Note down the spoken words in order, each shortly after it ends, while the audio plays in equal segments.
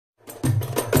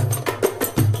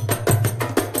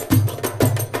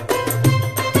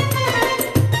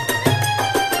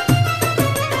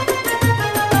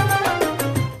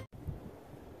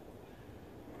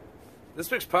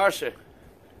this week's Parsha,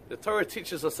 the Torah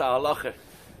teaches us a halacha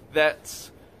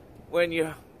that when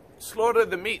you slaughter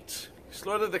the meat, you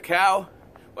slaughter the cow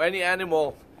or any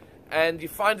animal, and you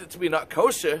find it to be not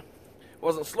kosher,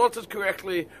 wasn't slaughtered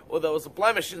correctly, or there was a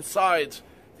blemish inside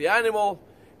the animal,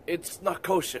 it's not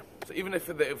kosher. So even if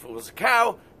it was a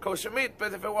cow, kosher meat,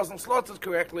 but if it wasn't slaughtered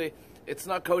correctly, it's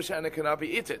not kosher and it cannot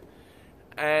be eaten.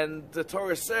 And the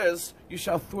Torah says, you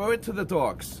shall throw it to the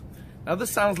dogs. Now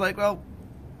this sounds like, well,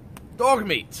 dog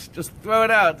meat, just throw it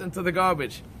out into the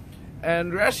garbage.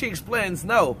 And Rashi explains,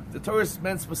 no, the Torah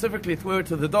meant specifically throw it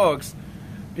to the dogs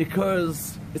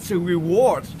because it's a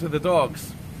reward to the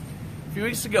dogs. A few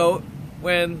weeks ago,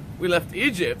 when we left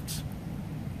Egypt,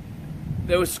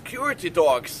 there were security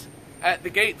dogs at the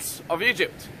gates of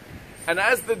Egypt. And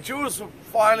as the Jews were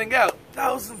filing out,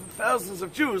 thousands and thousands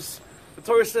of Jews, the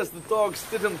Torah says the dogs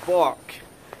didn't bark.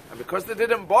 And because they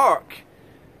didn't bark,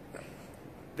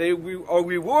 they are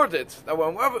rewarded that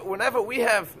whenever we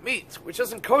have meat which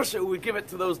isn't kosher, we give it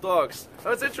to those dogs.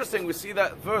 Now it's interesting, we see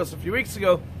that verse a few weeks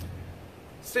ago,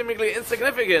 seemingly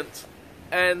insignificant,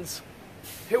 and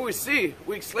here we see,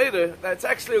 weeks later, that it's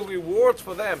actually a reward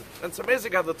for them. And it's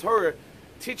amazing how the Torah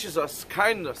teaches us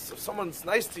kindness. If someone's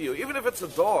nice to you, even if it's a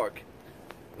dog,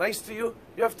 nice to you,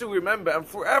 you have to remember, and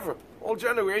forever, all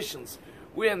generations,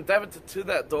 we endeavored to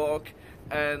that dog,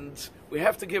 and we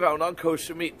have to give our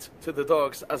non-kosher meat to the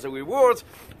dogs as a reward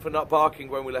for not barking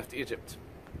when we left Egypt.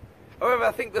 However,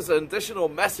 I think there's an additional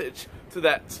message to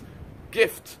that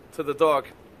gift to the dog.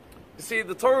 You see,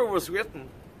 the Torah was written,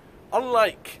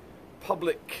 unlike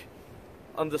public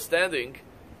understanding,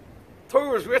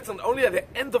 Torah was written only at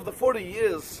the end of the 40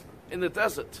 years in the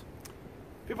desert.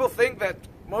 People think that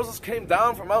Moses came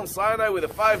down from Mount Sinai with the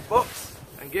 5 books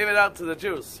and gave it out to the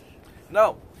Jews.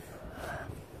 No.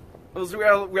 It was a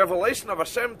revelation of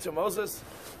Hashem to Moses,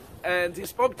 and he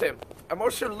spoke to him. And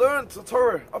Moshe learned the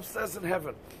Torah upstairs in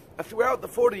heaven. And throughout the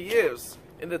 40 years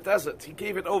in the desert, he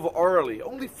gave it over orally.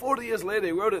 Only 40 years later,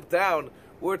 he wrote it down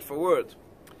word for word.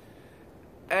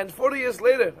 And 40 years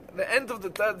later, at the end of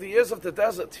the years of the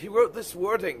desert, he wrote this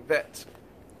wording that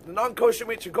the non-kosher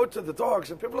meat should go to the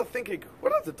dogs. And people are thinking,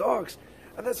 what are the dogs?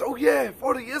 And they say, oh yeah,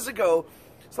 40 years ago,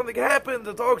 something happened,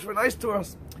 the dogs were nice to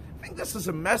us. I think this is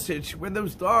a message when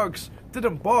those dogs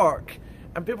didn't bark,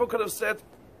 and people could have said,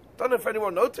 don't know if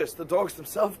anyone noticed. The dogs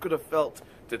themselves could have felt,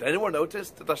 did anyone notice?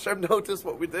 Did Hashem notice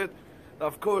what we did? Now,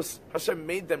 of course, Hashem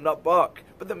made them not bark.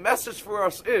 But the message for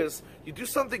us is, you do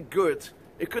something good,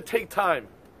 it could take time,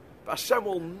 but Hashem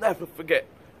will never forget.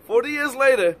 40 years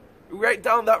later, we write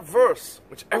down that verse,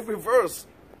 which every verse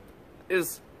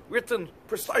is written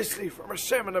precisely from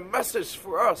Hashem, and a message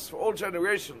for us, for all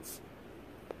generations.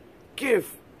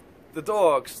 Give the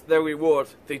dogs their reward,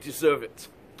 they deserve it.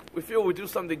 We feel we do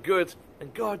something good,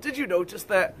 and God, did you notice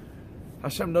that?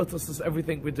 Hashem notices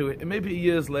everything we do. It may be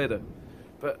years later,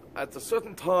 but at a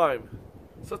certain time,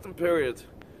 certain period,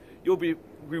 you'll be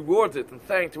rewarded and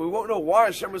thanked. We won't know why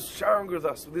Hashem is sharing with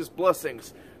us with these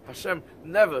blessings. Hashem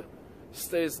never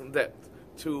stays in debt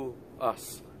to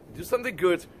us. Do something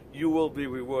good, you will be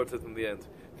rewarded in the end.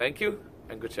 Thank you,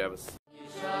 and good Shabbos.